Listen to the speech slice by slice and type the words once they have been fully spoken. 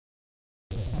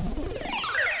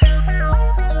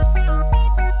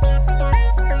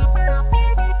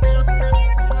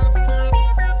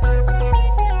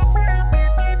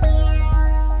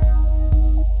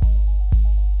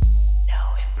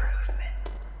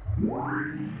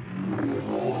Hi,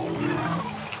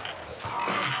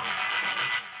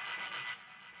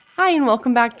 and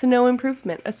welcome back to No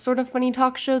Improvement, a sort of funny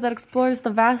talk show that explores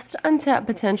the vast, untapped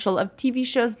potential of TV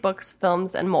shows, books,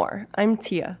 films, and more. I'm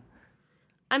Tia.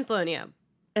 I'm Thlonia.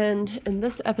 And in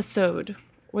this episode,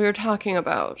 we're talking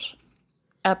about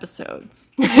episodes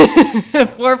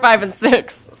 4, 5, and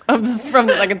 6 from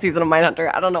the second season of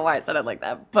Mindhunter. I don't know why I said it like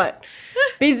that, but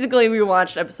basically we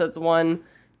watched episodes 1,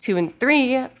 2, and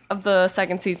 3 of the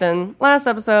second season last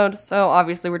episode, so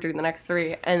obviously we're doing the next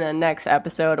 3, and then next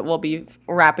episode we'll be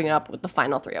wrapping up with the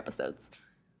final 3 episodes.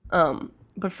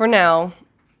 But for now,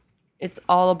 it's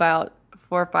all about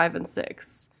 4, 5, and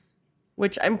 6.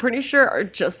 Which I'm pretty sure are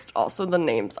just also the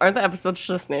names. Aren't the episodes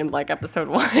just named like episode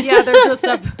 1? Yeah, they're just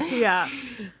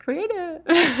Creative.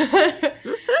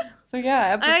 So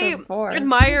yeah, episode 4. I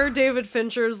admire David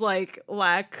Fincher's like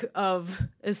lack of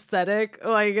aesthetic,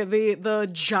 like the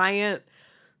giant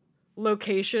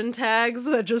location tags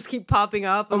that just keep popping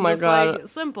up. Oh my god. Like,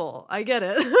 simple. I get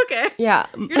it. Okay. Yeah.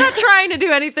 You're not trying to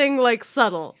do anything like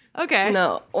subtle. Okay.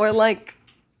 No, or like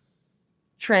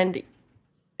trendy.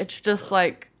 It's just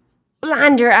like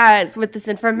blind your eyes with this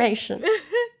information.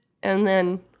 And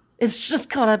then it's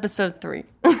just called episode 3.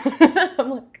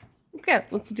 I'm like, okay,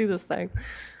 let's do this thing.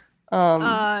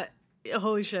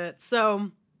 Holy shit. So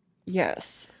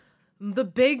yes. the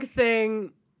big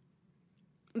thing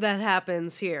that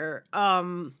happens here,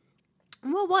 well,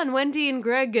 Wendy and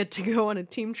Greg get to go on a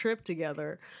team trip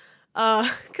together.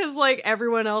 Cause like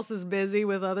everyone else is busy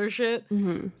with other shit.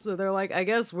 Mm-hmm. So they're like, I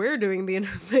guess we're doing the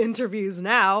interviews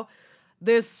now.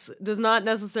 This does not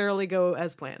necessarily go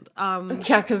as planned.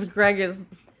 Yeah, because Greg is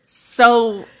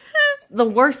so the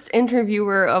worst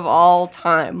interviewer of all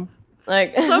time.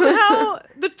 Like somehow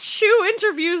the 2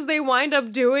 interviews they wind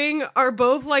up doing are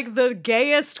both like the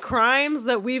gayest crimes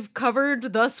that we've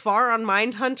covered thus far on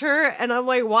Mindhunter, and I'm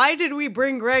like, why did we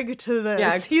bring Greg to this?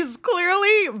 Yeah. He's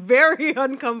clearly very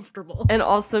uncomfortable. And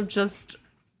also just,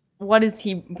 what is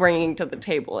he bringing to the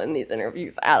table in these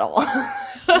interviews at all?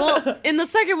 Well, in the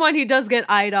second one, he does get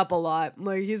eyed up a lot.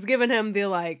 Like, he's giving him the,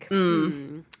 like,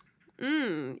 straight?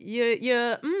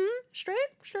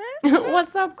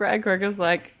 What's up, Greg? Greg is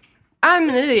like, I'm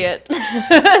an idiot.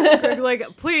 Greg,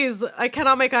 like, please, I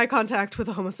cannot make eye contact with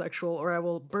a homosexual or I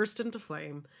will burst into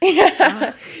flame.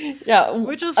 Yeah. Yeah.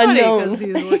 Which is funny because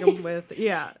he's looking with,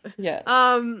 yeah. Yes.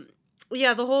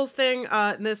 Yeah, the whole thing,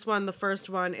 in this one, the first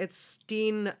one, it's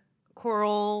Dean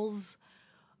Corll's,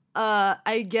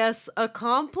 I guess,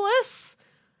 accomplice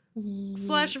 /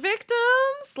 victim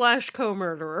 /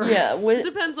 co-murderer. Yeah.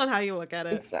 Depends on how you look at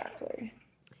it. Exactly.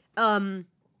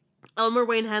 Elmer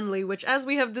Wayne Henley, which, as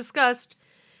we have discussed,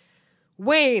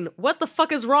 Wayne, what the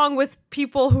fuck is wrong with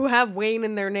people who have Wayne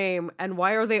in their name, and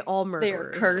why are they all murderers? They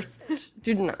are cursed.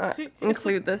 Do not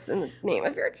include this in the name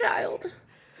of your child.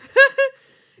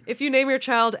 If you name your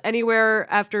child anywhere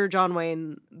after John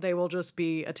Wayne, they will just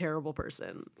be a terrible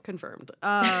person. Confirmed.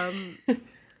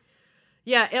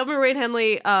 Yeah, Elmer Wayne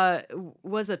Henley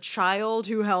was a child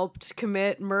who helped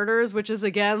commit murders, which is,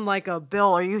 again, like a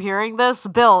Bill. Are you hearing this?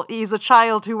 Bill, he's a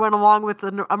child who went along with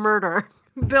a murder.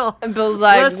 Bill. And Bill's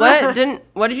like,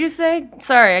 what did you say?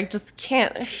 Sorry, I just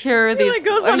can't hear these. He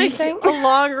goes on a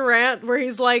long rant where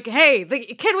he's like, hey, the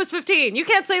kid was 15. You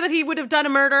can't say that he would have done a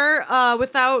murder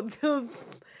without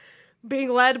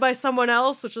being led by someone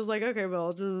else, which is like, okay,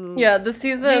 Bill. Yeah, the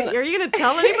season. Are you going to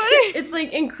tell anybody? It's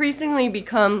like increasingly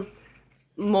become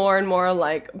more and more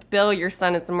like, Bill, your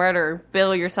son is a murderer.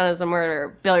 Bill, your son is a murderer.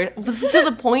 Bill, this is to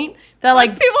the point that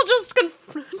like people just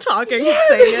talking and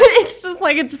saying it. It's just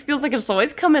like, it just feels like it's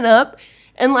always coming up,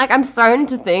 and like I'm starting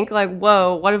to think like,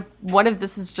 whoa, what if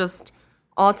this is just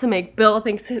all to make Bill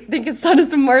think his son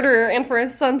is a murderer, and for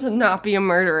his son to not be a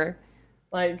murderer,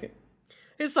 like.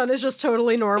 His son is just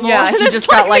totally normal. Yeah, he just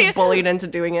got, like, bullied into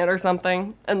doing it or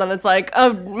something. And then it's like,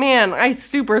 oh, man, I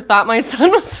super thought my son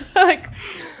was, like,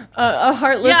 a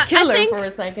heartless killer for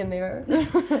a second there.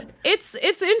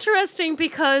 It's interesting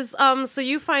because, so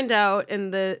you find out in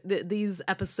these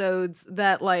episodes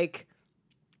that, like,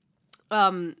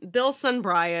 Bill's son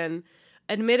Brian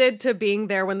admitted to being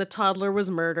there when the toddler was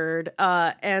murdered,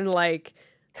 and, like,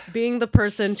 being the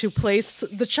person to place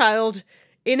the child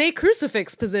in a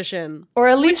crucifix position, or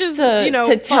at least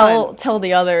to fun. tell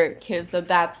the other kids that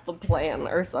that's the plan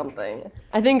or something.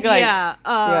 I think like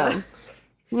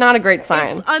not a great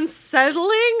sign. It's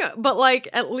unsettling, but like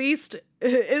at least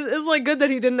it's like good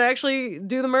that he didn't actually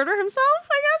do the murder himself,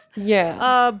 I guess.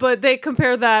 Yeah. But they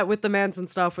compare that with the Manson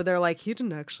stuff where they're like, he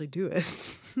didn't actually do it.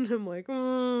 And I'm like,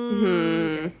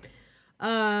 okay.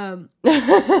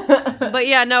 But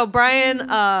yeah, no, Brian.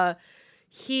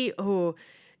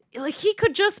 like he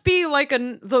could just be like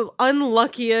the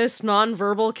unluckiest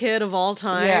nonverbal kid of all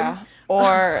time. Yeah.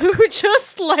 Or who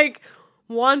just like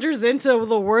wanders into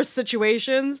the worst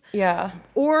situations. Yeah.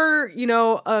 Or,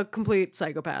 a complete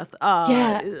psychopath.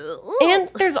 Yeah. And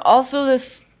there's also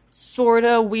this sort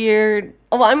of weird,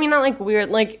 well, I mean, not like weird,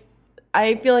 like,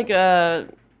 I feel like,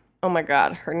 oh my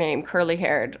God, her name,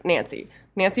 curly-haired Nancy.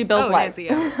 Nancy Bill's wife. Nancy,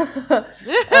 yeah.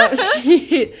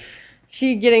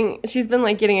 She's been,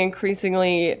 like, getting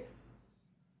increasingly,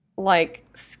 like,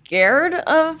 scared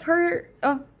of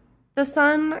the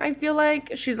son, I feel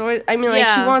like. She's always, I mean, like,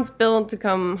 she wants Bill to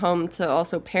come home to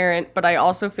also parent, but I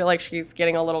also feel like she's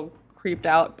getting a little creeped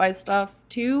out by stuff,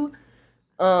 too.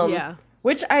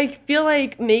 Which I feel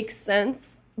like makes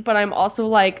sense, but I'm also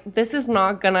like, this is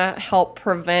not gonna help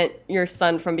prevent your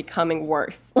son from becoming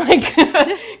worse. Like,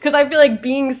 because I feel like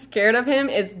being scared of him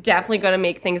is definitely gonna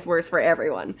make things worse for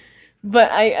everyone.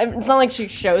 But it's not like she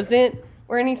shows it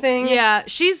or anything. Yeah,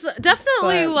 she's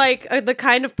definitely like the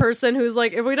kind of person who's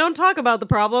like, if we don't talk about the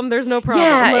problem, there's no problem.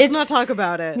 Yeah, Let's not talk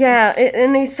about it. Yeah,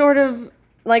 and they sort of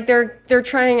like they're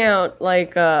trying out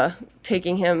like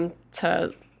taking him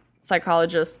to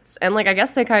psychologists and like I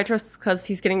guess psychiatrists because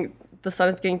the son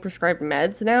is getting prescribed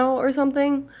meds now or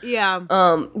something. Yeah.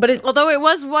 But although it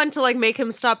was one to like make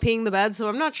him stop peeing the bed, so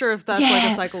I'm not sure if that's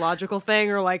like a psychological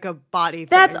thing or like a body thing.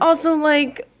 That's also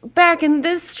like back in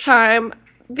this time,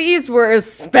 these were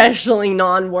especially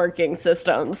non-working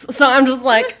systems. So I'm just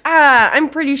like, I'm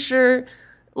pretty sure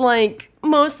like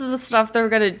most of the stuff they're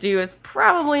gonna do is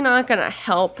probably not gonna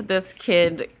help this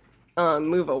kid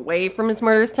move away from his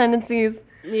murderous tendencies.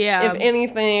 Yeah. If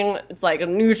anything, it's like a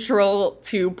neutral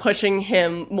to pushing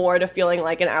him more to feeling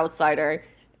like an outsider.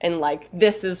 And like,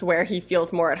 this is where he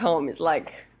feels more at home, is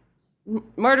like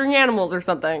murdering animals or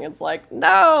something. It's like,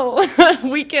 no,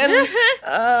 we can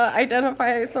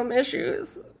identify some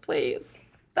issues, please.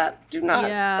 That do not,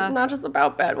 it's not just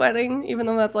about bedwetting, even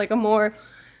though that's like a more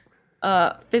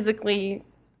physically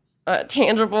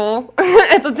tangible,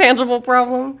 it's a tangible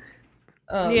problem.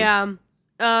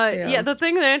 The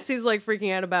thing Nancy's like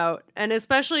freaking out about, and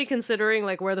especially considering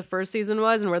like where the first season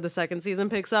was and where the second season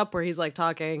picks up, where he's like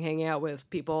talking, hanging out with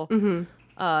people,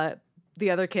 the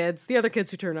other kids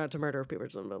who turn out to murder people or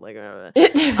something, but like,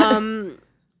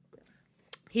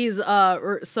 he's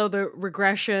so the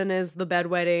regression is the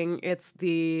bedwetting. It's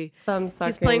the thumb sucking.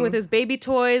 He's playing with his baby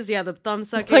toys. Yeah, the thumb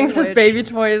sucking. He's playing with his baby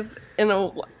toys in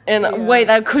a way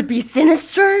that could be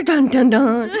sinister. Dun dun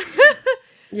dun.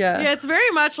 Yeah, it's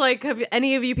very much like, have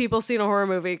any of you people seen a horror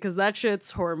movie? Because that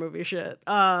shit's horror movie shit.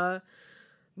 But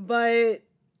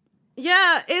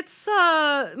yeah, it's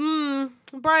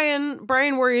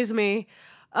Brian worries me.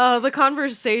 The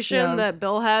conversation that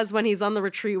Bill has when he's on the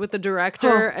retreat with the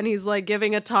director and he's like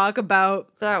giving a talk about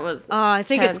that was I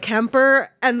think it's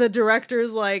Kemper, and the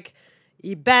director's like,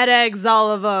 "You bad eggs,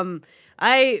 all of them.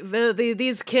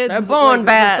 These kids, they're born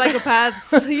bad. The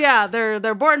psychopaths, yeah,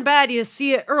 they're born bad. You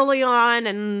see it early on,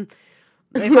 and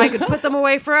if I could put them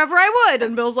away forever, I would."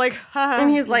 And Bill's like, haha. And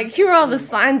he's like, "Here are all the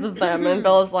signs of them." And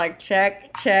Bill's like,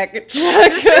 check, check,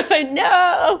 check. I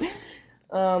know.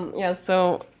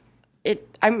 So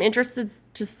I'm interested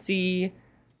to see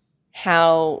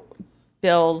how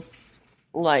Bill's,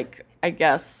 like, I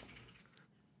guess,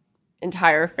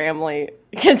 entire family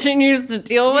continues to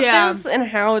deal with this and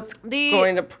how it's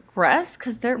going to progress,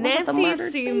 because Nancy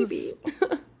seems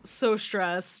so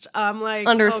stressed. I'm like,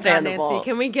 understandable. Oh God, Nancy,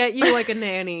 can we get you like a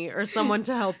nanny or someone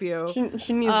to help you? She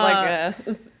needs like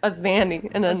a zanny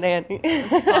and a nanny. A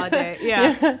spa day.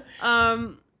 Yeah.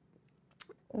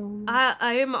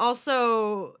 I am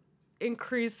also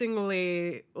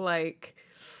increasingly like,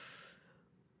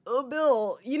 "Oh,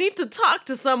 Bill, you need to talk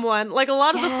to someone." Like, a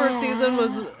lot of the first season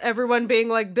was everyone being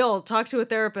like, "Bill, talk to a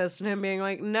therapist," and him being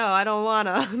like, "No, I don't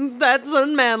wanna. That's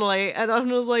unmanly." And I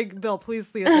was like, "Bill,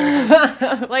 please see a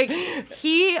therapist." Like,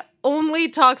 he only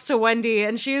talks to Wendy,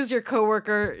 and she is your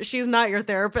coworker. She's not your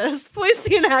therapist. Please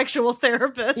see an actual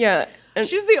therapist. Yeah.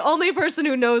 She's the only person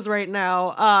who knows right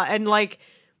now, and like,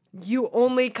 you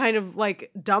only kind of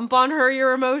like dump on her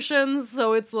your emotions,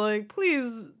 so it's like,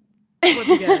 please, once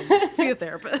again, see a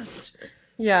therapist.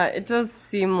 Yeah, it does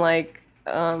seem like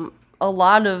a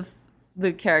lot of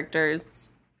the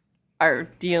characters are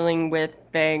dealing with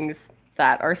things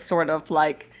that are sort of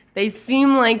like, they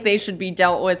seem like they should be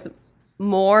dealt with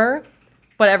more,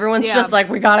 but everyone's just like,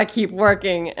 we gotta keep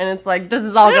working, and it's like, this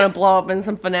is all gonna blow up in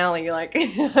some finale. You're like,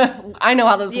 I know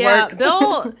how this works.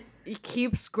 Bill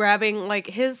keeps grabbing, like,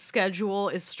 his schedule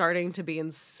is starting to be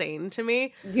insane to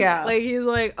me. Yeah. Like, he's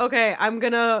like, okay, I'm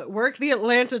gonna work the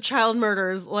Atlanta child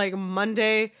murders, like,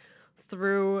 Monday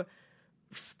through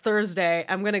Thursday.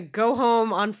 I'm going to go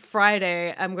home on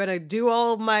Friday. I'm going to do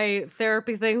all my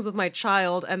therapy things with my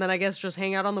child, and then I guess just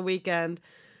hang out on the weekend.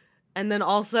 And then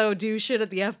also do shit at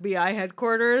the FBI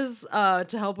headquarters to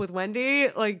help with Wendy.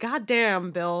 Like,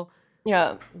 goddamn, Bill.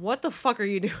 Yeah. What the fuck are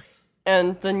you doing?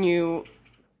 And the new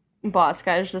boss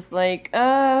guy's just like,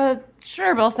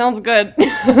 sure, Bill, sounds good.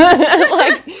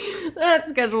 Like, that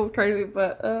schedule's crazy,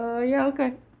 but, yeah,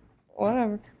 okay.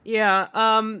 Whatever. Yeah,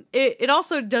 it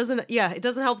also doesn't, it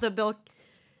doesn't help that Bill,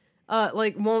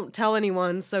 won't tell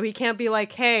anyone, so he can't be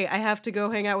like, hey, I have to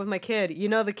go hang out with my kid. You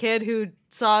know the kid who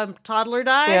saw a toddler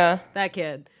die? Yeah. That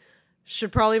kid.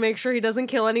 Should probably make sure he doesn't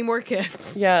kill any more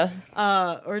kids. Yeah.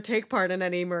 Or take part in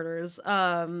any murders.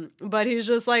 But he's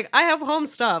just like, I have home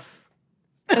stuff.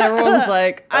 And everyone's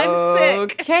like, I'm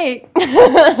sick. Okay.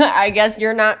 I guess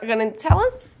you're not gonna tell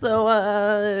us, so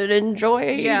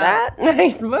enjoy that, I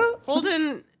suppose.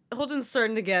 Holden's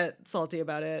starting to get salty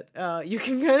about it. You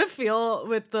can kind of feel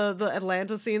with the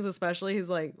Atlanta scenes especially, he's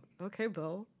like, okay,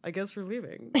 Bill, I guess we're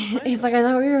leaving. He's like, I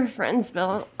thought we were friends,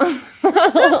 Bill.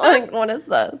 Like, what is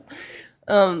this?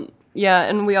 Yeah,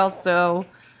 and we also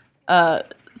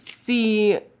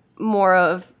see more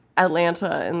of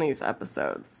Atlanta in these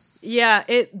episodes. Yeah,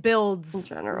 it builds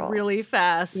in general really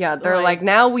fast. Yeah, they're like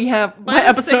now we have by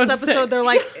episode the 6th episode, they're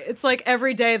like, it's like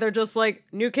every day they're just like,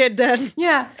 new kid dead.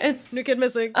 Yeah, it's new kid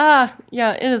missing. Yeah,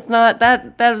 it is not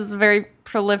that is very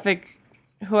prolific.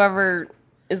 Whoever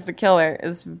is the killer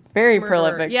is very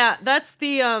prolific. Yeah, that's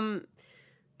the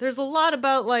there's a lot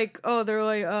about like, they're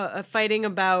like fighting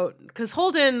about, because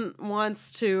Holden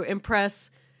wants to impress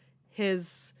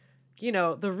his,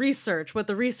 the research, what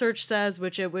the research says,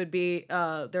 which it would be,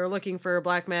 they're looking for a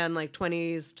black man like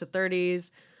 20s to 30s,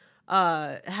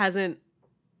 hasn't,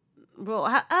 well,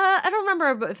 I don't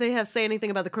remember if they say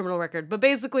anything about the criminal record, but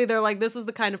basically they're like, this is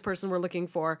the kind of person we're looking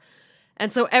for.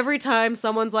 And so every time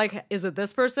someone's like, is it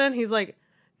this person? He's like,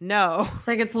 no. It's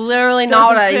like, it's literally not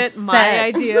what I said. My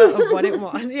idea of what it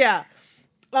was. Yeah.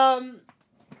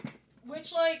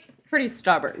 Which, like, pretty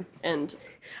stubborn. And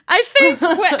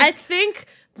I think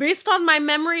based on my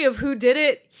memory of who did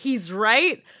it, he's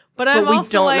right. But I'm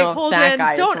also like, Holden,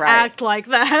 don't act like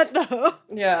that, though.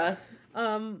 Yeah.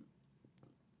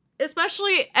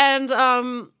 Especially,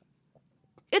 and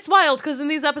it's wild because in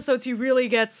these episodes he really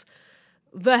gets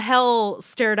the hell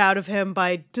stared out of him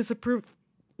by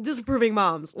disapproving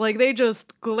moms. Like, they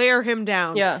just glare him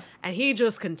down. Yeah. And he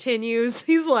just continues.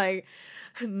 He's like,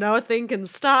 nothing can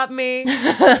stop me.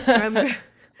 I'm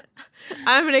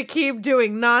gonna keep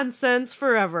doing nonsense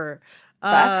forever.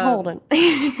 That's Holden.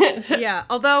 Yeah,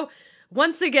 although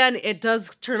once again it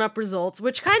does turn up results,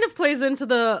 which kind of plays into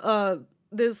the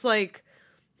this like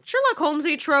Sherlock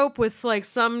Holmesy trope with like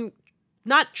some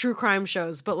not true crime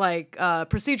shows, but like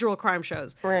procedural crime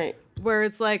shows. Right. Where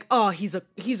it's like, oh, he's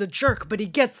a jerk, but he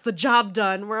gets the job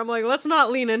done. Where I'm like, let's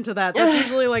not lean into that. That's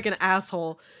usually like an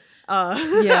asshole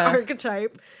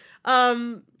archetype.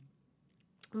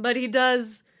 But he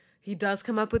does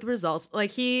come up with results.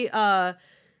 Like I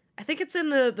think it's in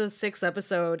the 6th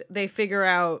episode, they figure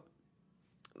out,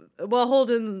 well,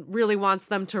 Holden really wants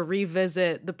them to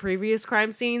revisit the previous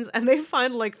crime scenes, and they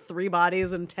find like 3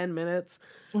 bodies in 10 minutes.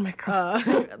 Oh my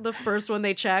God. The first one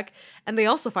they check, and they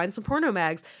also find some porno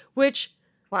mags, which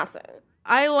classic.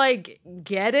 I like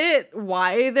get it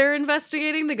why they're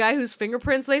investigating the guy whose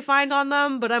fingerprints they find on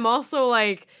them, but I'm also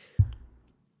like,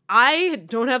 I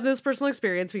don't have this personal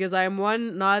experience because I am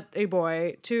 1, not a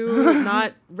boy, 2,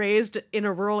 not raised in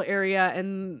a rural area,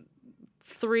 and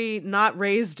 3, not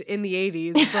raised in the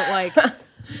 80s, but like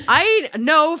I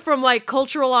know from like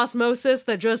cultural osmosis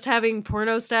that just having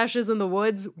porno stashes in the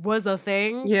woods was a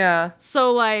thing. Yeah.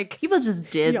 So like people just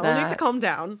did that. You need to calm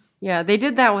down. Yeah, they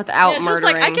did that without murdering. Just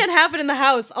like, I can't have it in the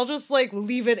house. I'll just like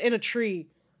leave it in a tree.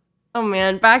 Oh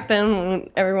man, back then when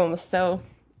everyone was so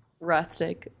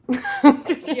rustic.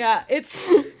 Yeah,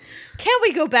 it's... Can't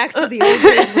we go back to the old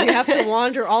days where you have to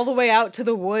wander all the way out to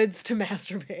the woods to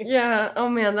masturbate? Yeah, oh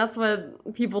man, that's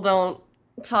what people don't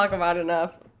talk about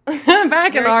enough.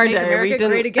 Back in our day, America we didn't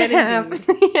great again have...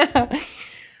 Yeah.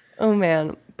 Oh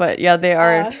man, but yeah, they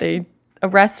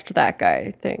arrest that guy,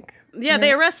 I think. Yeah,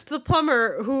 they arrest the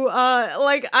plumber who,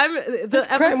 the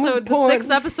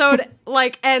 6th episode,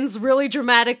 like, ends really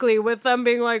dramatically with them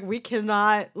being like, we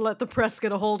cannot let the press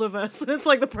get a hold of us. And it's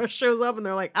like the press shows up and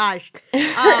they're like, fuck.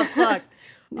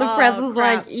 The press is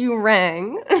crap. like, you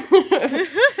rang.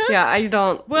 Yeah, I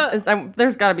don't,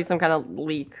 there's gotta be some kind of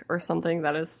leak or something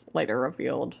that is later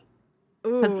revealed.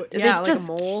 Ooh, They yeah, like just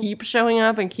a mole. keep showing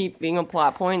up and keep being a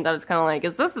plot point that it's kind of like,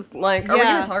 is this like, are we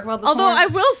gonna talk about this Although more? I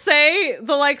will say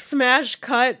the like smash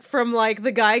cut from like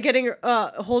the guy getting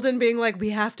Holden being like,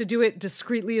 we have to do it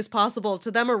discreetly as possible,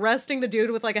 to them arresting the dude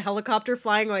with like a helicopter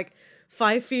flying like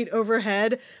 5 feet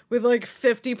overhead with like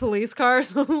 50 police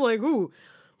cars. I was like, ooh,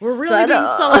 we're really Set being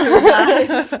up. subtle here,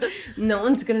 guys. No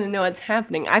one's gonna know what's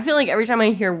happening. I feel like every time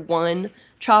I hear one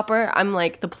chopper, I'm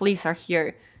like, the police are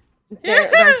here.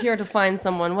 They're here to find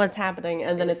someone. What's happening?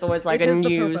 And then it's always like It a is the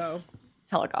news popo.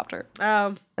 helicopter.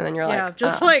 Um, And then you're yeah, like,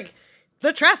 just oh. like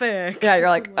the traffic. Yeah, you're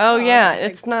like, oh yeah,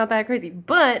 thanks. it's not that crazy.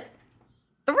 But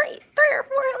three or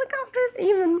four helicopters,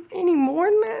 even any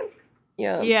more than that?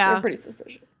 Yeah. They're pretty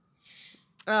suspicious.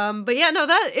 But yeah, no,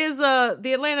 that is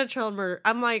the Atlanta child murder.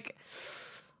 I'm like,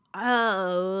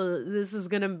 oh, this is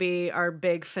gonna be our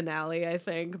big finale, I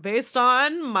think, based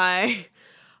on my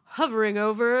hovering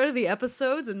over the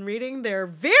episodes and reading their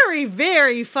very,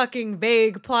 very fucking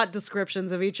vague plot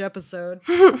descriptions of each episode.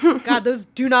 God, those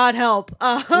do not help.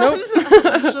 Nope.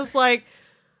 It's just like,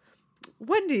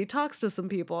 Wendy talks to some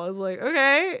people. I was like,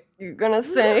 okay, You're gonna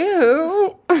say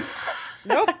who?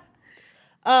 nope.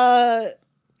 But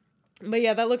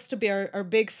yeah, that looks to be our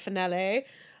big finale,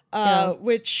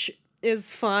 which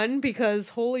is fun because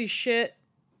holy shit,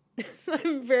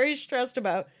 I'm very stressed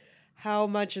about how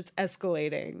much it's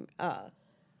escalating.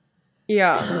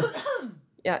 Yeah.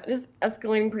 Yeah, it is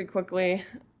escalating pretty quickly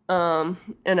in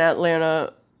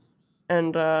Atlanta.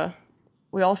 And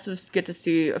we also just get to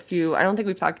see a few, I don't think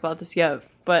we've talked about this yet,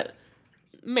 but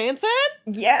Manson?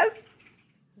 yes!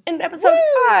 In episode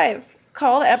 5.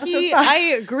 Called episode 5. I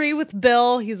agree with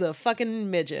Bill. He's a fucking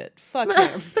midget. Fuck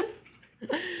him.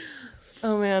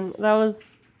 Oh man, that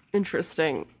was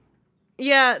interesting.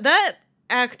 Yeah, that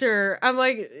actor, I'm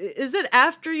like, is it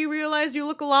after you realize you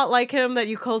look a lot like him that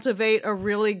you cultivate a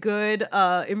really good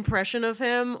impression of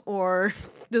him, or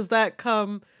does that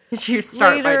come Did you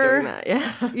start later? by doing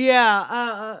that?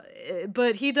 Yeah. Yeah,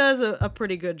 but he does a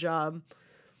pretty good job.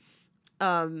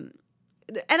 And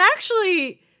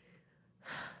actually,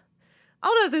 I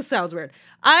don't know if this sounds weird.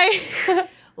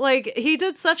 Like, he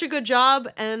did such a good job,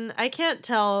 and I can't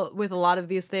tell with a lot of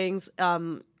these things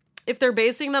if they're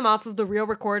basing them off of the real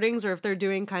recordings or if they're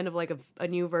doing kind of like a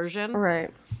new version. Right.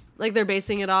 Like, they're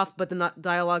basing it off, but the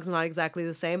dialogue's not exactly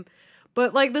the same.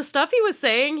 But, like, the stuff he was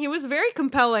saying, he was very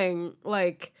compelling.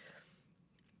 Like,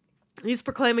 he's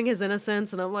proclaiming his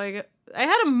innocence, and I'm like, I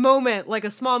had a moment, like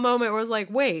a small moment where I was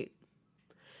like, wait,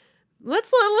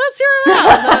 let's hear him out.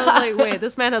 And then I was like, wait,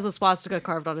 this man has a swastika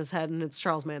carved on his head, and it's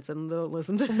Charles Manson. Don't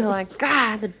listen to him. You're like,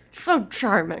 God, they're so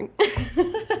charming. It's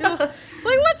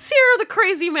like, let's hear the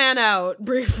crazy man out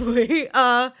briefly.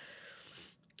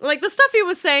 Like, the stuff he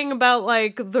was saying about,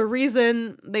 like, the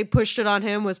reason they pushed it on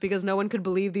him was because no one could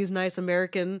believe these nice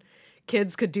American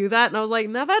kids could do that. And I was like,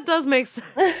 now that does make sense.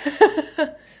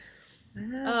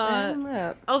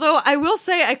 Although I will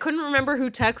say I couldn't remember who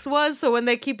Tex was, so when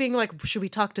they keep being like, should we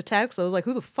talk to Tex? I was like,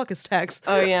 who the fuck is Tex?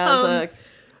 Oh yeah,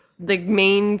 the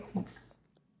main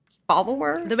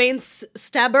follower? The main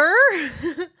stabber?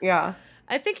 Yeah.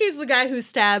 I think he's the guy who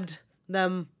stabbed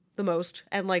them the most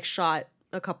and like shot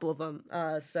a couple of them.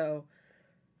 So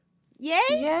yay.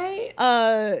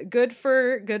 Yay. Good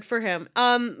for him.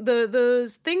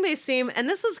 The thing they seem, and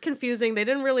this is confusing, they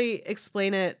didn't really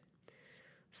explain it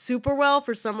super well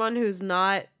for someone who's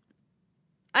not,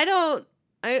 I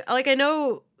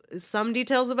know some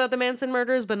details about the Manson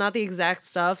murders, but not the exact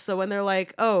stuff. So when they're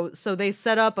like, oh, so they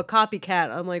set up a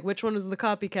copycat, I'm like, which one is the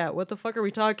copycat? What the fuck are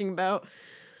we talking about?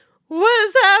 What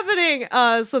is happening?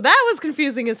 So that was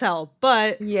confusing as hell,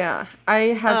 but Yeah, I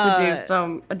had to do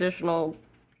some additional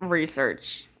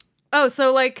research. oh,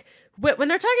 so like when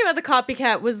they're talking about the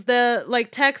copycat, was the like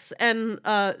Tex and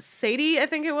Sadie, I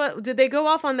think it was, did they go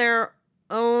off on their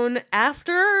own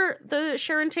after the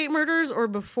Sharon Tate murders or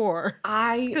before?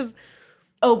 Because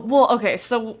Okay,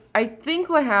 so I think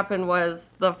what happened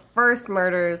was the first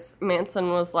murders,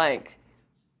 Manson was like,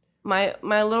 my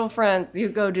little friends, you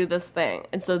go do this thing.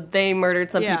 And so they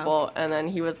murdered some people, and then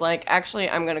he was like, actually,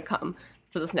 I'm gonna come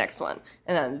to this next one.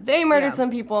 And then they murdered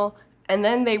some people, and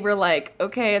then they were like,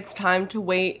 okay, it's time to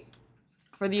wait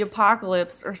for the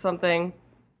apocalypse or something.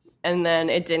 And then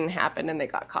it didn't happen, and they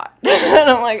got caught. And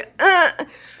I'm like,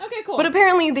 okay, cool. But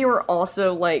apparently they were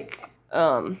also like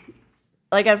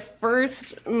at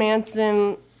first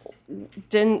Manson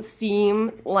didn't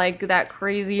seem like that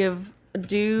crazy of a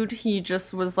dude. He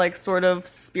just was like sort of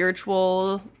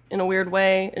spiritual in a weird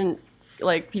way, and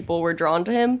like people were drawn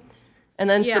to him. And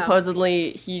then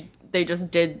supposedly they just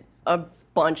did a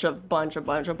bunch of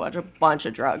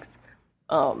drugs.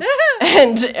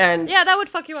 And Yeah, that would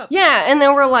fuck you up. yeah, and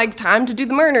then we're like, time to do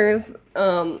the murders.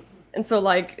 And so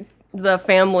like the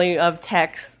family of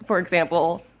Tex, for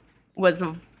example, was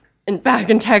back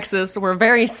in Texas, were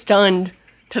very stunned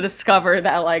to discover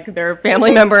that like their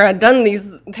family member had done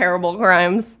these terrible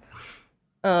crimes.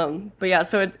 But yeah,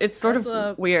 so it's sort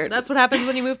of weird. That's what happens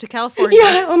when you move to California.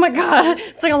 Yeah, oh my god,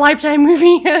 it's like a Lifetime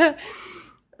movie.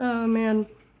 Oh man,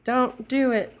 don't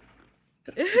do it.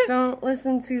 Don't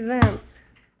listen to them.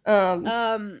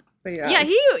 But Yeah,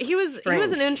 he was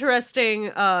an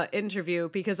interesting interview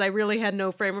because I really had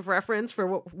no frame of reference for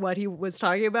what he was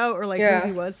talking about or like who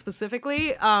he was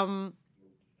specifically.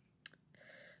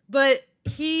 But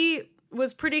he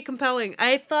was pretty compelling.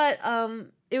 I thought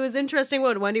it was interesting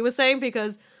what Wendy was saying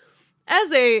because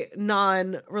as a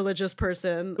non-religious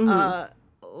person,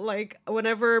 like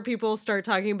whenever people start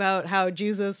talking about how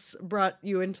Jesus brought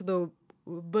you into the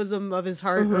bosom of his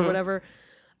heart or whatever,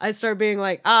 I start being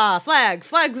like,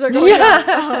 flags are going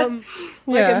up.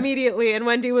 Immediately. And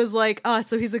Wendy was like,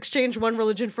 so he's exchanged one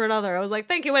religion for another. I was like,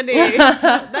 thank you, Wendy.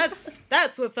 That's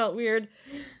what felt weird.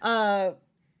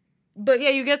 But yeah,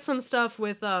 you get some stuff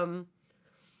with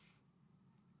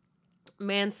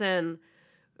Manson.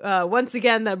 Once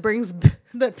again, that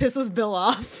pisses Bill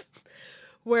off.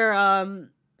 Where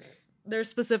they're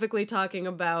specifically talking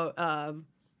about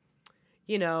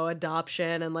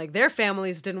adoption and like their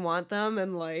families didn't want them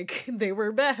and like they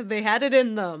had it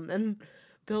in them and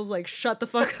Bill's like, shut the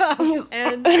fuck up.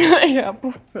 And I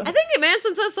think that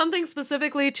Manson says something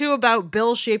specifically too about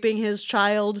Bill shaping his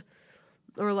child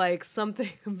or like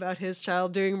something about his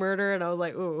child doing murder, and I was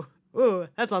like, ooh,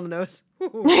 that's on the nose.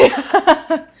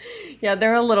 Yeah,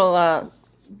 they're a little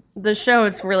the show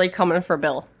is really coming for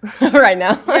Bill right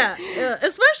now. Yeah,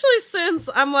 especially since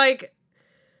I'm like,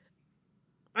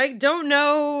 I don't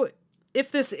know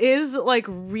if this is like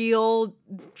real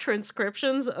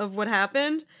transcriptions of what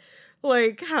happened.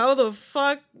 Like, how the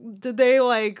fuck did they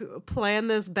like plan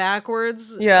this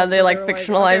backwards? Yeah, they like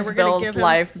fictionalized Bill's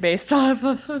life based off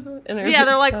of interviews. Yeah,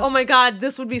 they're like, oh my god,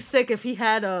 this would be sick if he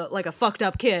had a fucked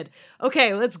up kid.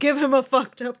 Okay, let's give him a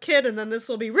fucked up kid, and then this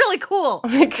will be really cool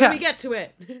when we get to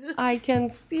it. I can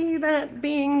see that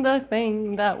being the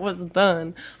thing that was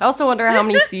done. I also wonder how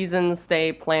many seasons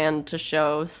they plan to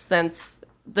show, since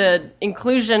the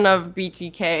inclusion of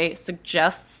BTK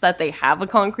suggests that they have a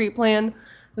concrete plan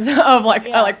of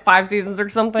like 5 seasons or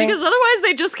something. Because otherwise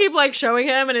they just keep like showing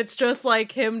him and it's just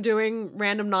like him doing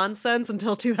random nonsense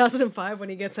until 2005 when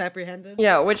he gets apprehended.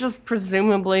 Yeah, which is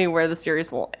presumably where the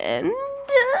series will end.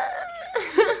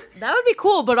 That would be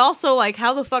cool, but also like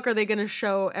how the fuck are they going to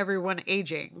show everyone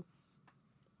aging?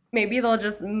 Maybe they'll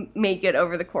just make it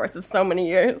over the course of so many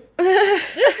years.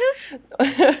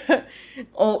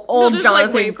 old just, Jonathan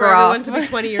like, wait for Groff everyone to be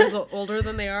 20 years older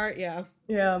than they are. Yeah.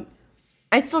 Yeah.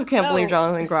 I still can't believe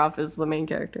Jonathan Groff is the main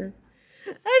character.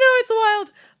 I know, it's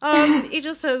wild. He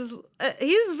just has...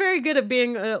 he's very good at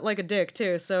being, like, a dick,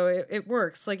 too, so it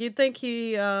works. Like, you'd think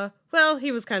he...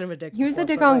 he was kind of a dick. He was a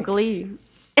dick on Glee.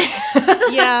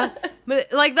 Yeah, but,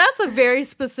 like, that's a very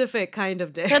specific kind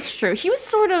of dick. That's true. He was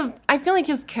sort of... I feel like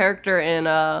his character in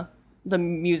the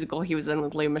musical he was in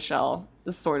with Lea Michele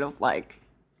is sort of, like,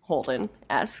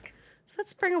 Holden-esque. Is that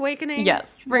Spring Awakening?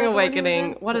 Yes, Spring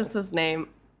Awakening. What is his name?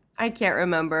 I can't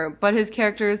remember, but his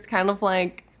character is kind of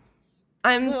like...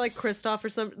 like Christoph or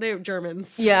something. They're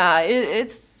Germans. Yeah,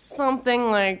 it's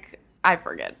something like... I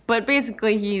forget. But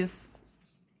basically he's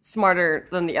smarter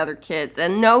than the other kids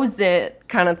and knows it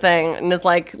kind of thing and is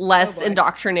like less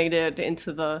indoctrinated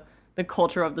into the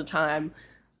culture of the time.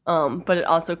 But it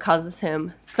also causes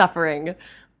him suffering.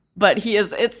 But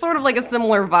it's sort of like a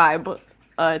similar vibe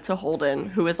to Holden,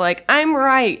 who is like, I'm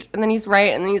right. And then he's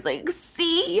right. And then he's like,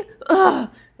 see? Ugh.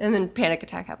 And then panic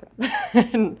attack happens.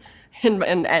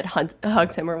 and Ed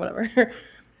hugs him or whatever.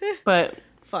 But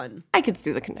fun. I could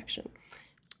see the connection.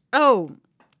 Oh,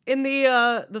 in the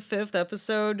 5th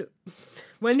episode,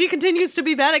 Wendy continues to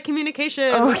be bad at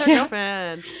communication with her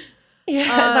girlfriend. Yeah, is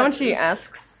that when she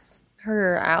asks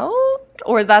her out?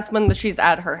 Or is that when she's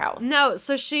at her house? No,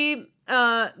 so she,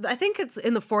 I think it's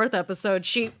in the 4th episode,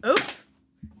 she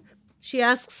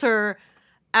asks her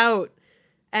out.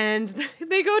 And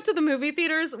they go to the movie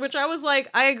theaters, which I was like,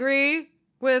 I agree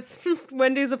with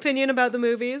Wendy's opinion about the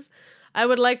movies. I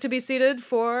would like to be seated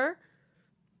for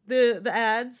the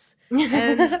ads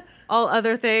and all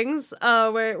other things.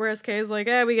 Whereas Kay's like,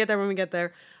 we get there when we get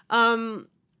there.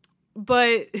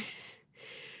 But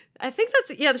I think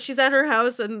she's at her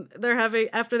house and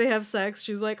after they have sex,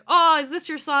 she's like, oh, is this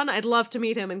your son? I'd love to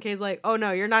meet him. And Kay's like, oh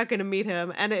no, you're not going to meet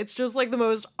him. And it's just like the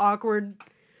most awkward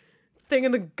thing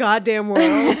in the goddamn world.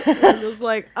 And it's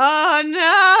like,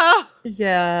 oh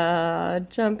Yeah,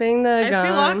 jumping the I gun.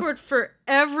 feel awkward for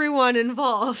everyone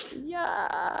involved.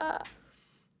 Yeah.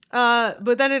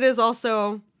 But then it is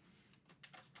also,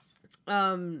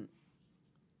 there's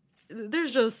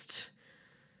just,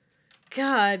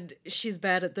 God, she's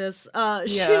bad at this.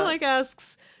 She Yeah. like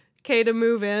asks Kay to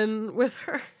move in with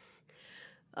her.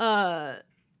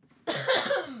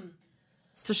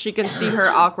 So she can see her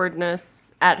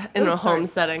awkwardness in a home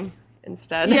setting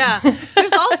instead. Yeah.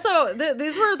 There's also,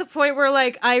 these were the point where,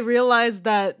 like, I realized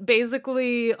that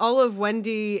basically all of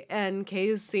Wendy and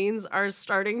Kay's scenes are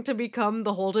starting to become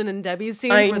the Holden and Debbie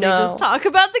scenes I where know. they just talk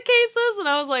about the cases, and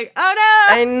I was like, oh no!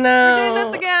 I know. We're doing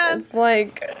this again! It's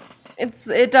like,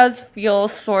 it does feel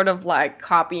sort of like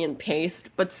copy and paste,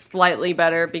 but slightly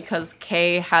better because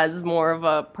Kay has more of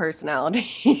a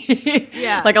personality.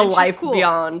 Yeah, Like a and she's life cool.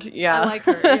 beyond. Yeah. I like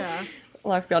her, yeah.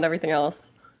 Life beyond everything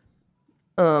else.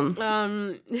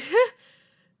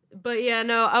 But yeah,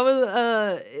 no, I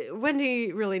was,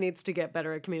 Wendy really needs to get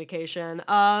better at communication.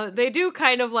 They do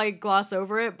kind of, like, gloss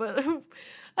over it, but, I mean,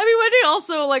 Wendy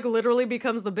also, like, literally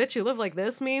becomes the bitch you live like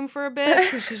this meme for a bit,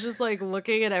 because she's just, like,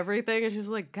 looking at everything, and she's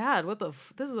like, God, what the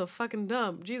this is a fucking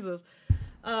dumb, Jesus.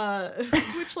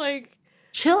 Which, like...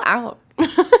 Chill out.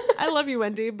 I love you,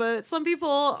 Wendy, but some people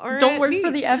aren't Don't work for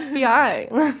the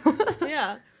FBI.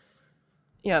 Yeah.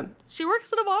 Yeah. She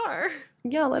works at a bar.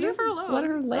 Yeah, let Leave her alone. let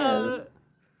her live.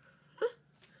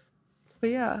 But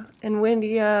yeah, and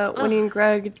Wendy and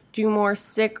Greg do more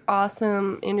sick,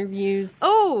 awesome interviews.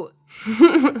 Oh,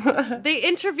 they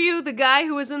interview the guy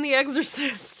who was in The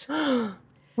Exorcist.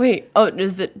 Wait,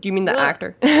 do you mean the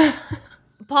actor?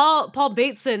 Paul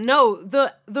Bateson. No,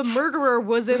 the murderer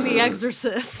was in The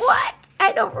Exorcist. What?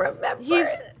 I don't remember.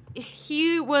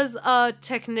 He was a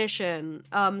technician.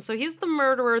 So he's the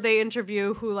murderer they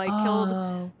interview who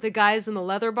killed the guys in the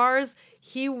leather bars.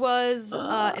 He was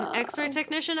an X-ray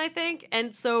technician, I think,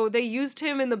 and so they used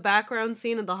him in the background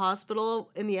scene in the hospital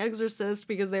in The Exorcist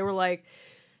because they were like,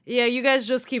 yeah, you guys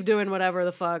just keep doing whatever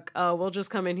the fuck. We'll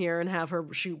just come in here and have her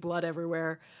shoot blood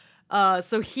everywhere.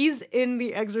 So he's in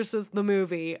The Exorcist, the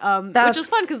movie, which is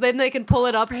fun because then they can pull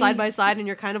it up side by side and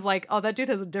you're kind of like, oh, that dude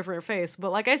has a different face.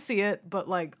 But like, I see it, but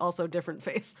like also different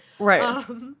face. Right.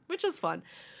 Which is fun.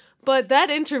 But that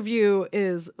interview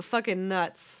is fucking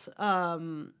nuts.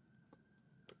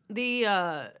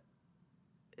 Mainly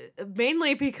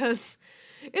because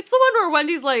it's the one where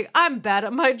Wendy's like, I'm bad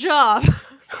at my job.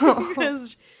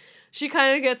 Because she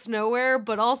kind of gets nowhere,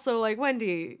 but also like,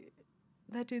 Wendy,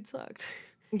 that dude sucked.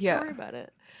 Yeah. Don't worry about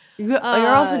it. You're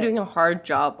also doing a hard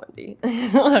job, Wendy.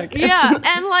 Yeah,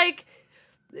 and like,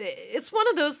 it's one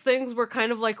of those things where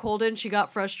kind of like Holden, she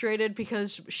got frustrated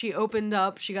because she opened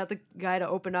up, she got the guy to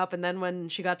open up, and then when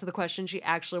she got to the question she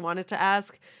actually wanted to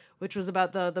ask, which was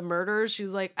about the murders, she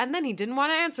was like, and then he didn't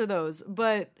want to answer those.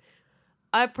 But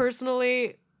I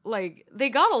personally, like, they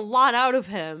got a lot out of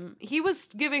him. He was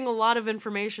giving a lot of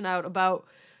information out about,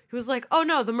 he was like, oh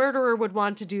no, the murderer would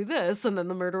want to do this, and then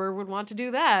the murderer would want to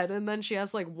do that. And then she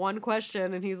asked like one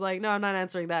question, and he's like, no, I'm not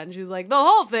answering that. And she was like, the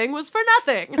whole thing was for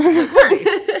nothing. And I was like,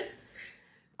 Wendy,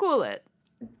 cool it.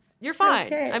 You're fine.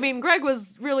 Okay. I mean, Greg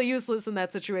was really useless in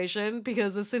that situation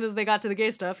because as soon as they got to the gay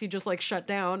stuff, he just like shut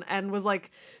down and was like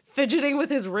fidgeting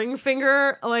with his ring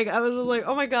finger. Like, I was just like,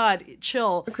 oh my God,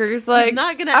 chill. Greg's like, he's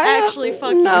not gonna I actually have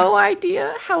fuck you. no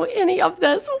idea how any of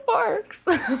this works.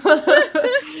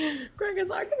 Greg is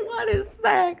like, what is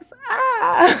sex?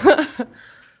 Ah.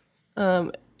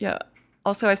 Yeah.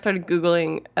 Also, I started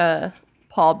Googling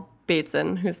Paul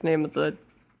Bateson, who's the name of the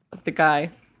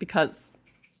guy, because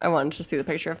I wanted to see the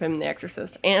picture of him in The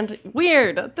Exorcist. And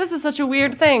weird. This is such a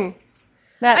weird thing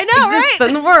that I know, exists right?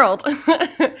 in the world.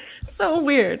 So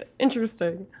weird.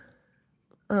 Interesting.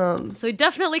 So he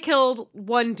definitely killed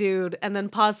one dude and then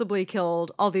possibly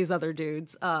killed all these other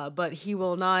dudes, but he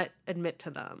will not admit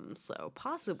to them. So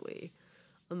possibly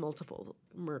a multiple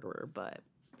murderer, but...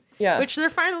 Yeah. Which they're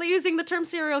finally using the term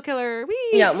serial killer. Whee!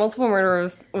 Yeah, multiple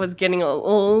murderers was getting a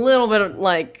little bit of,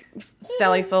 like,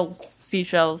 Sally Soul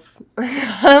Seashells.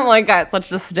 I'm like, guys, let's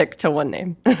just stick to one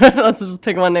name. Let's just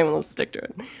pick one name and let's stick to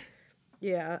it.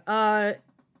 Yeah.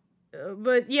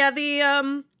 But yeah,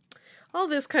 the, all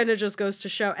this kind of just goes to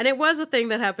show, and it was a thing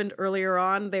that happened earlier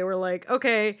on. They were like,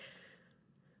 okay,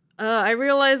 I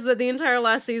realized that the entire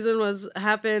last season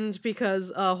happened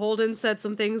because Holden said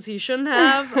some things he shouldn't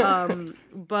have,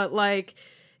 but like,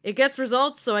 it gets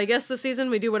results, so I guess this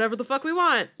season we do whatever the fuck we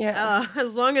want. Yeah.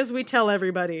 As long as we tell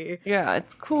everybody. Yeah,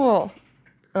 it's cool.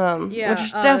 Yeah,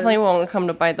 which definitely won't come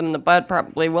to bite them in the butt,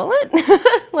 probably, will it?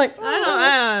 Like, I don't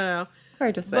know.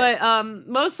 hard to say. But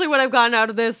mostly what I've gotten out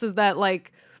of this is that,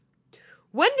 like,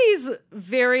 Wendy's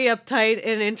very uptight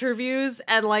in interviews,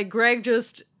 and like Greg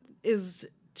just is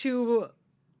too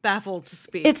baffled to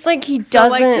speak. It's like he so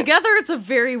doesn't... like together it's a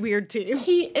very weird team.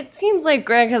 It seems like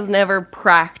Greg has never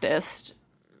practiced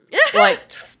like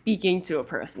speaking to a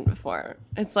person before.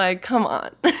 It's like, come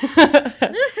on.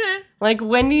 Like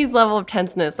Wendy's level of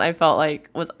tenseness I felt like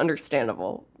was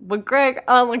understandable. But Greg,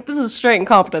 like, this is straight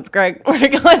incompetence, Greg.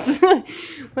 Like,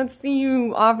 let's see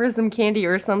you offer some candy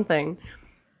or something.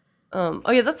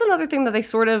 Oh yeah, that's another thing that they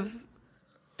sort of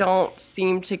don't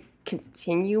seem to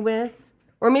continue with.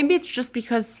 Or maybe it's just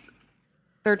because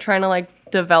they're trying to, like,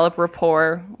 develop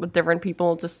rapport with different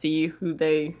people to see who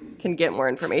they can get more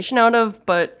information out of.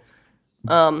 But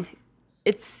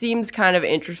it seems kind of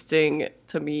interesting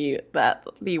to me that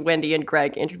the Wendy and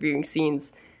Greg interviewing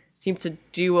scenes seem to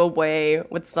do away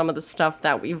with some of the stuff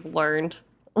that we've learned,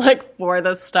 like, for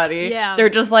the study. Yeah. They're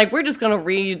just like, we're just going to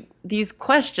read these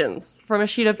questions from a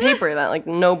sheet of paper that, like,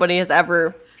 nobody has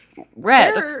ever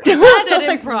read. They're bad at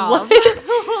Like, improv.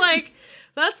 what? Like,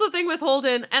 that's the thing with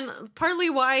Holden, and partly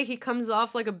why he comes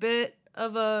off like a bit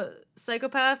of a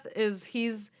psychopath is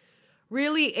he's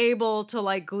really able to,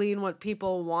 like, glean what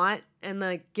people want and,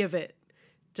 like, give it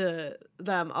to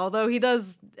them. Although he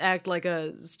does act like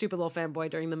a stupid little fanboy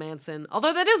during the Manson.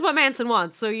 Although that is what Manson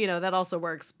wants, so, you know, that also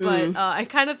works. But I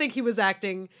kind of think he was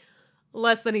acting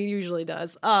less than he usually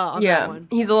does on that one.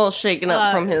 He's a little shaken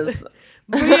up from his...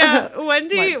 But yeah,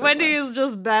 Wendy Life is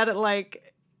just bad at,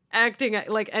 like, acting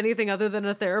like anything other than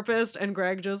a therapist, and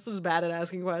Greg just is bad at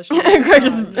asking questions. Greg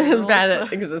is bad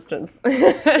at existence.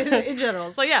 in general.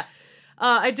 So yeah,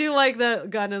 I do like that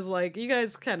Gunn is like, you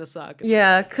guys kind of suck.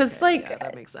 Yeah, because, like, Yeah,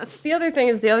 that makes sense. the other thing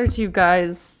is the other two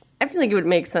guys, I feel like it would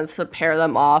make sense to pair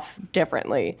them off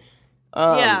differently.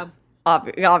 Yeah.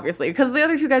 Obviously, because the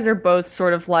other two guys are both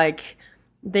sort of like,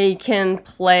 they can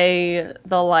play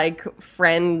the, like,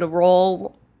 friend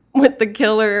role with the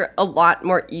killer a lot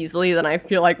more easily than I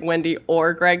feel like Wendy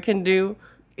or Greg can do.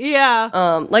 Yeah.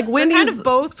 Like, Wendy's kind of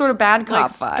both, sort of bad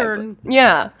cop like, stern. vibe.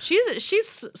 Yeah.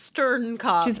 She's stern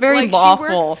cop. She's very like,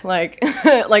 lawful. She works,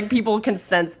 like people can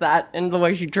sense that in the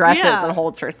way she dresses Yeah. and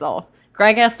holds herself.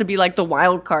 Greg has to be like the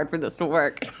wild card for this to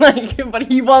work. Like, but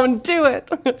he won't do it.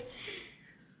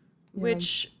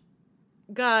 which,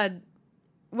 God,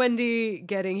 Wendy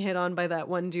getting hit on by that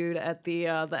one dude at the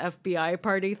FBI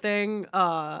party thing,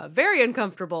 very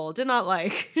uncomfortable. Did not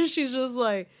like. She's just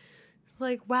like, it's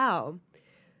like, wow,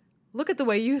 look at the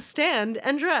way you stand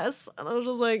and dress. And I was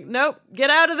just like, nope, get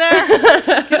out of there.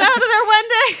 Get out of there,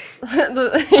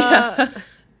 Wendy.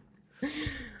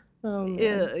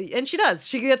 And she does.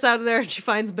 She gets out of there and she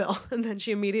finds Bill. And then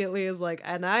she immediately is like,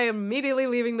 and I am immediately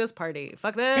leaving this party.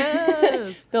 Fuck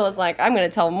this. Bill is like, I'm going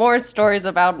to tell more stories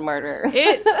about murder.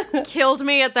 It killed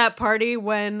me at that party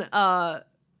when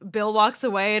Bill walks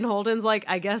away and Holden's like,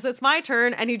 I guess it's my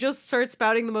turn. And he just starts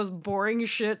spouting the most boring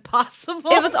shit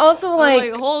possible. It was also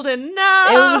like, Holden, no.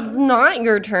 it was not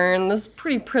your turn. This is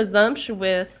pretty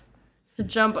presumptuous to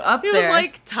jump up It there. was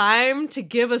like, time to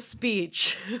give a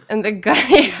speech. And the guy,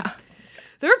 yeah.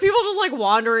 There were people just like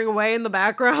wandering away in the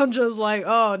background, just like,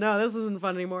 oh no, this isn't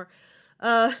fun anymore.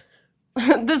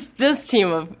 This team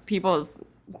of people is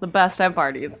the best at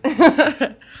parties.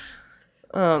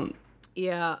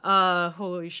 Yeah,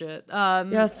 holy shit.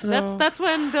 Yeah, so- that's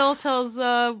when Bill tells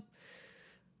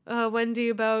Wendy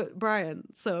about Brian.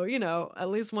 So, you know, at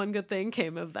least one good thing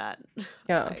came of that.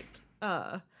 Yeah.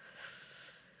 Right.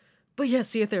 But yeah,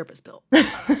 see a therapist, Bill. You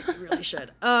really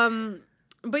should.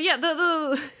 But yeah,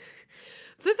 the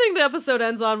thing the episode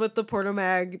ends on with the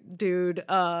Portomag dude,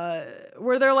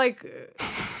 where they're like,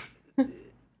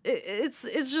 it's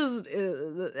just,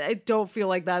 I don't feel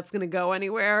like that's gonna go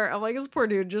anywhere. I'm like, this poor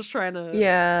dude just trying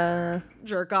to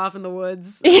jerk off in the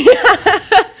woods.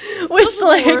 Which, Just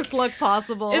like, the worst luck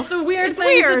possible. it's a weird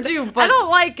thing to do, but I don't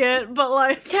like it, but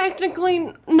like,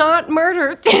 technically not murder.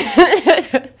 Like,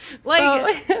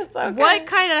 it's okay. what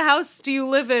kind of house do you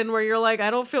live in where you're like,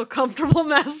 I don't feel comfortable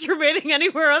masturbating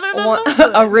anywhere other than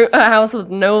a house with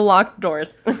no locked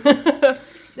doors.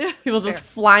 People just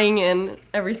Fair. flying in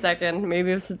every second.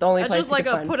 Maybe this is the only It's place just you like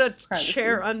can a find put a privacy.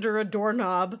 chair under a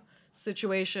doorknob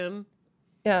situation.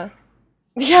 Yeah.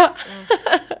 Yeah.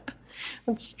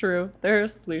 That's true. There are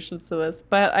solutions to this.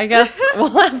 But I guess we'll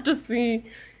have to see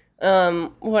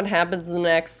what happens in the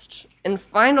next and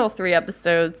final 3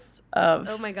 episodes of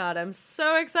Oh my god, I'm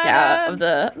so excited. of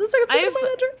the second season of I've-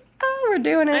 Mindhunter. Oh, we're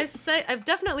doing it. I've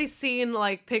definitely seen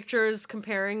like pictures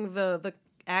comparing the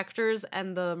actors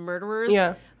and the murderers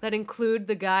Yeah. that include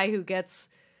the guy who gets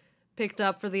picked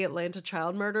up for the Atlanta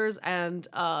child murders, and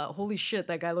holy shit,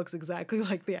 that guy looks exactly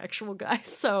like the actual guy.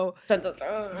 So Dun, dun,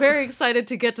 dun. very excited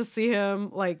to get to see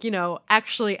him, like, you know,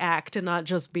 actually act and not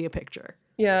just be a picture.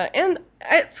 Yeah, and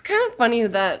it's kind of funny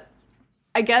that,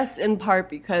 I guess in part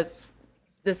because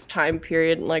this time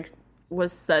period, like,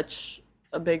 was such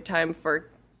a big time for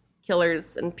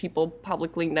killers and people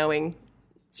publicly knowing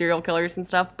serial killers and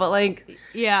stuff, but, like,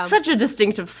 Yeah. such a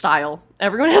distinctive style.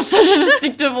 Everyone has such a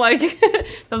distinctive, like,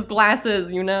 those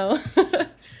glasses, you know?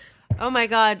 Oh my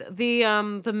god,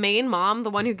 the main mom, the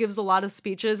one who gives a lot of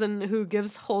speeches and who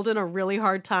gives Holden a really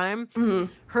hard time,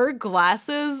 her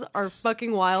glasses are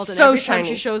fucking wild, and So every time shiny.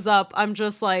 she shows up, I'm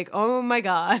just like, oh my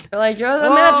god. They're like, you're the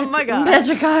Oh my God.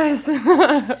 magic eyes.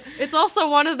 It's also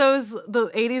one of those,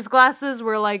 the 80s glasses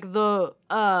where, like, the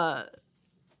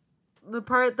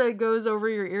part that goes over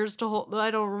your ears to hold,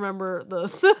 I don't remember I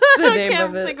name can't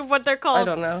of it. think of what they're called. I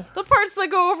don't know. The parts that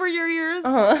go over your ears.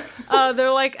 Uh-huh. They're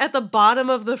like at the bottom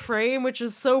of the frame, which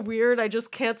is so weird. I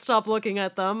just can't stop looking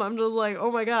at them. I'm just like,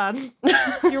 oh my god,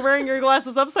 you're wearing your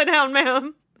glasses upside down,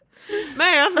 ma'am.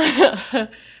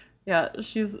 Yeah,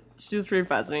 she's pretty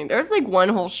fascinating. There's like one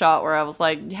whole shot where I was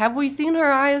like, have we seen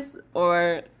her eyes?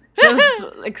 Or just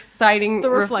exciting The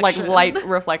like reflection. light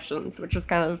reflections, which is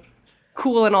kind of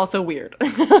cool and also weird.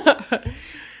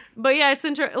 But yeah, it's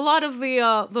a lot of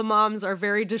the moms are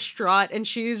very distraught, and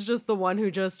she's just the one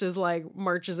who just is like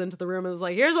marches into the room and is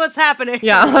like, here's what's happening.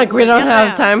 Yeah, like we don't "Yes, have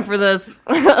ma'am." time for this.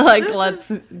 Like,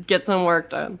 let's get some work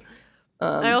done.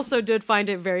 I also did find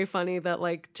it very funny that,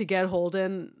 like, to get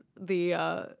Holden,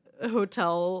 the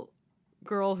hotel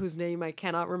girl whose name I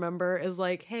cannot remember is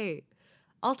like, hey,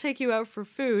 I'll take you out for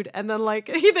food. And then, like,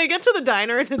 they get to the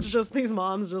diner and it's just these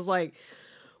moms just like,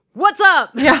 what's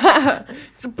up? Yeah,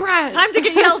 surprise! Time to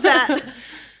get yelled at.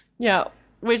 Yeah,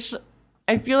 which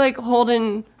I feel like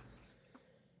Holden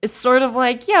is sort of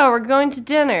like, yeah, we're going to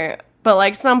dinner. But,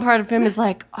 like, some part of him is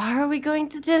like, are we going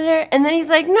to dinner? And then he's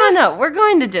like, no, we're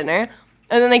going to dinner.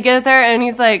 And then they get there, and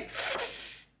he's like,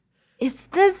 is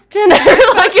this dinner?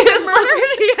 Like,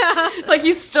 it's like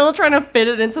he's still trying to fit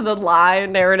it into the lie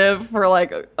narrative for,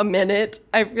 like, a minute,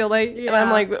 I feel like. And I'm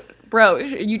Yeah. like, bro,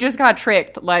 you just got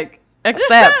tricked. Like,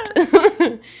 accept.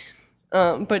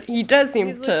 But he does seem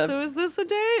He's to... like, so is this a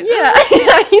date? Yeah,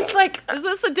 he's like... Is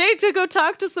this a date to go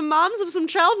talk to some moms of some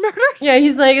child murders? Yeah,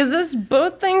 he's like, is this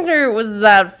both things, or was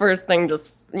that first thing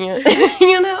just,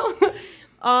 you know?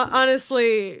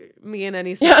 Honestly, me in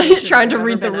any Yeah, situation. trying to I've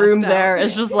read ever the been room asked there. out.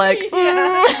 It's just like,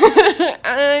 Yeah.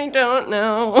 I don't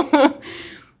know.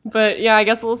 But yeah, I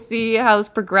guess we'll see how this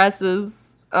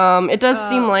progresses. It does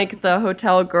seem like the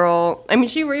hotel girl, I mean,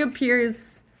 she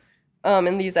reappears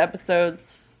in these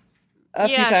episodes a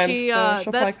few times. She, so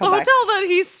she'll that's the probably come hotel back. that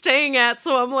he's staying at,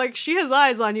 so I'm like, she has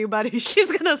eyes on you, buddy.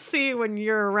 She's gonna see when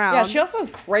you're around. Yeah, she also has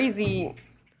crazy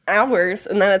hours,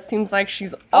 and then it seems like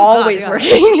she's God, always yeah.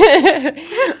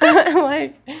 working.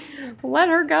 Like, let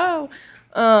her go.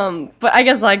 But I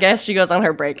guess she goes on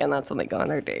her break, and that's when they go on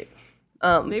their date.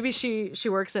 Maybe she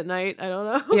works at night. I don't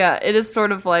know. Yeah, it is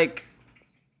sort of like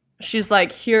she's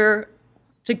like here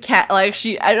to like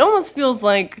it almost feels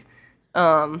like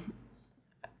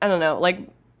I don't know, like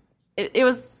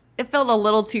it felt a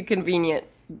little too convenient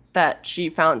that she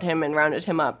found him and rounded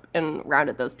him up and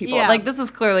rounded those people. Yeah. Like, this was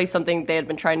clearly something they had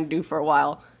been trying to do for a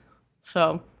while.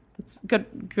 So it's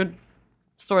good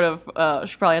sort of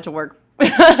she probably had to work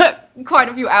quite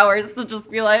a few hours to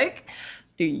just be like,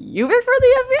 do you work for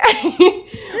the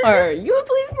FBI? Or are you a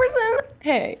police person?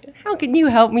 Hey, how can you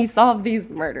help me solve these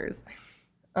murders?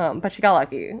 But she got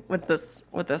lucky with this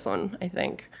one, I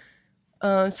think.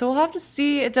 So we'll have to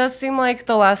see. It does seem like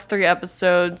the last 3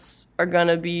 episodes are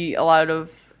gonna be a lot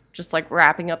of just like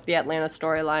wrapping up the Atlanta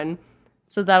storyline.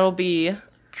 So that'll be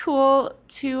cool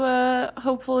to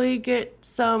hopefully get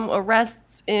some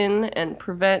arrests in and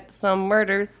prevent some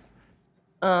murders.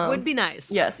 Would be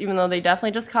nice. Yes, even though they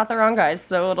definitely just caught the wrong guys,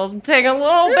 so it'll take a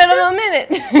little bit of a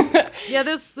minute. Yeah,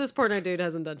 this Portnoy dude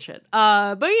hasn't done shit.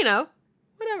 But you know,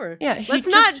 whatever. Yeah, he let's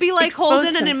just not be like exposed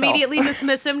Holden and himself. immediately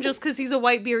dismiss him just because he's a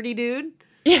white beardy dude.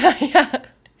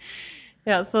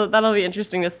 Yeah, so that'll be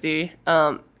interesting to see.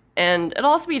 And it'll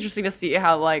also be interesting to see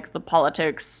how, like, the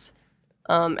politics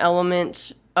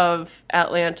element of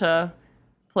Atlanta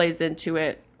plays into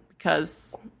it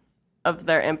because of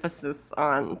their emphasis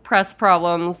on press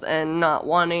problems and not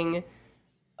wanting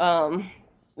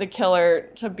the killer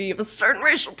to be of a certain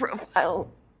racial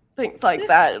profile. Things like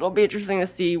that. It'll be interesting to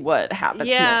see what happens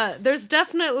next. There's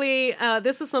definitely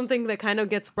this is something that kind of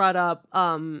gets brought up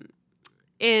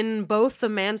in both the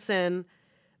Manson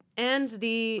and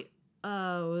the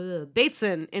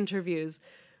Bateson interviews,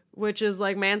 which is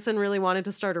like Manson really wanted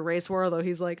to start a race war, although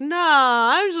he's like,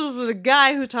 nah, I'm just a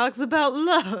guy who talks about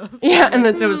love. Yeah, and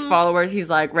then to his followers, he's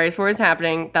like, race war is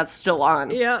happening. That's still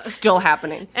on. Yeah. Still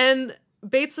happening. And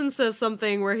Bateson says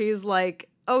something where he's like,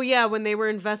 oh yeah, when they were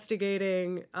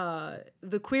investigating,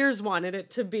 the queers wanted it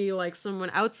to be like someone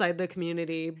outside the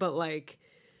community, but like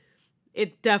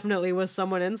it definitely was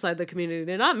someone inside the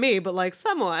community. Not me, but like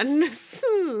someone. And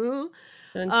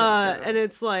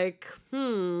it's like,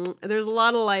 there's a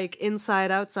lot of like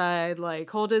inside, outside. Like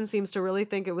Holden seems to really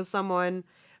think it was someone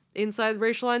inside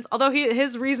racial lines. Although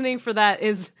his reasoning for that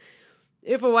is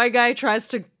if a white guy tries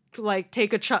to like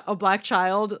take a black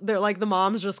child, they're like the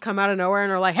moms just come out of nowhere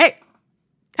and are like, hey,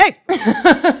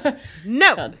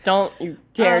 no. God, don't you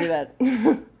dare do that.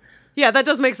 Yeah, that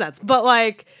does make sense. But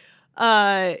like,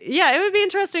 yeah, it would be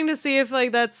interesting to see if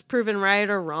like that's proven right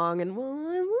or wrong. And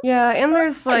yeah, and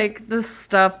there's like the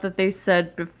stuff that they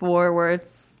said before where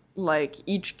it's like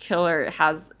each killer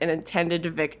has an intended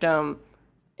victim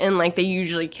and like they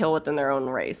usually kill within their own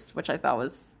race, which I thought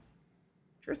was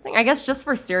interesting. I guess just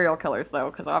for serial killers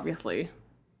though, because obviously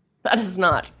that is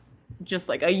not just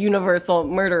like a universal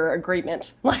murder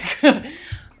agreement. Like,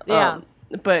 yeah.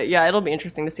 But yeah, it'll be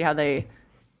interesting to see how they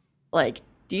like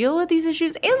deal with these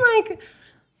issues. And like,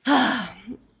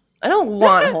 I don't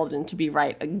want Holden to be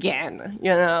right again, you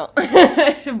know?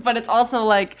 But it's also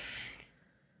like,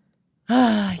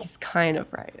 he's kind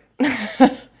of right.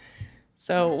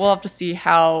 So we'll have to see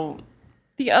how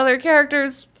the other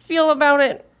characters feel about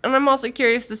it. And I'm also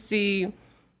curious to see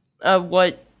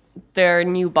what their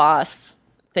new boss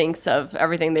thinks of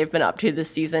everything they've been up to this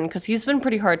season, because he's been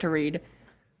pretty hard to read.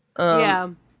 Yeah.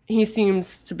 He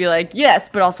seems to be like, yes,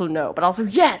 but also no, but also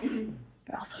yes,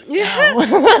 but also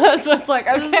no. So it's like,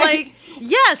 okay. It's like,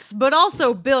 yes, but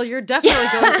also, Bill, you're definitely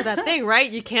going to that thing,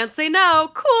 right? You can't say no.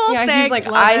 Cool, yeah, thanks, he's like,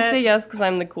 love I it. say yes because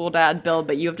I'm the cool dad, Bill,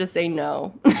 but you have to say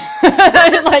no.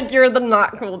 Like, you're the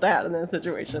not cool dad in this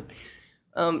situation.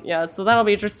 Yeah, so that'll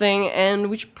be interesting, and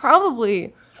we should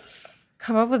probably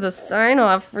come up with a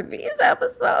sign-off for these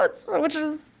episodes, which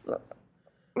is,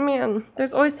 man,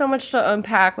 there's always so much to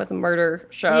unpack with murder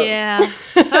shows. Yeah.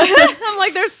 I'm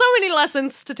like, there's so many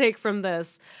lessons to take from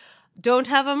this. Don't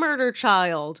have a murder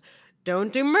child.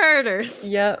 Don't do murders.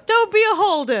 Yep. Don't be a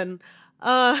Holden.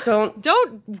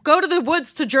 Don't go to the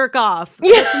woods to jerk off.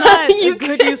 Yeah, That's not you a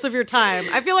good use of your time.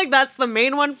 I feel like that's the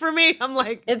main one for me. I'm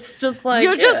like, It's just like,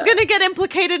 you're just gonna get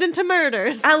implicated into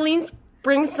murders. at least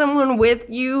bring someone with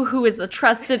you who is a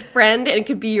trusted friend and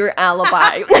could be your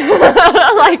alibi.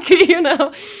 Like, you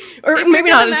know, or If maybe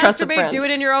you're not gonna a trusted masturbate, friend. do it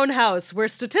in your own house, where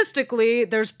statistically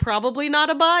there's probably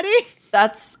not a body.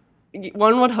 That's,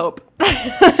 one would hope.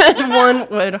 One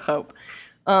would hope.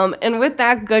 And with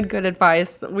that good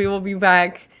advice, we will be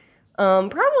back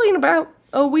probably in about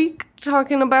a week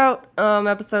talking about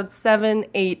episodes 7,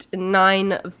 8, and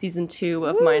 9 of season 2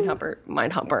 of Mindhunter.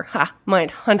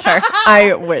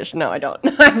 I wish. No, I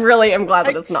don't. I really am glad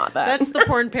that it's not that. That's the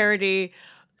porn parody.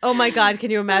 Oh my god,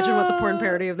 can you imagine what the porn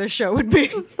parody of this show would be?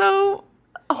 So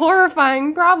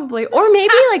horrifying, probably. Or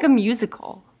maybe like a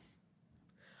musical.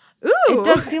 Ooh. It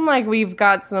does seem like we've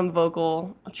got some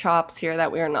vocal chops here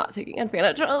that we are not taking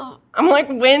advantage of. I'm like,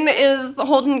 when is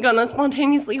Holden gonna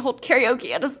spontaneously hold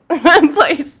karaoke at his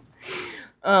place?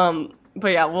 But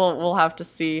yeah, we'll have to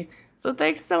see. So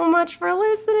thanks so much for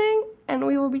listening, and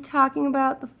we will be talking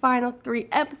about the final 3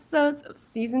 episodes of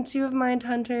season 2 of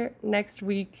Mindhunter next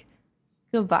week.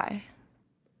 Goodbye.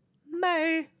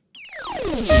 Bye.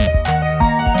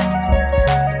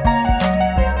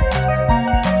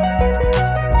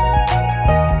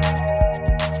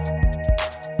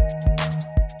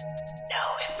 No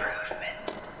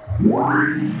improvement.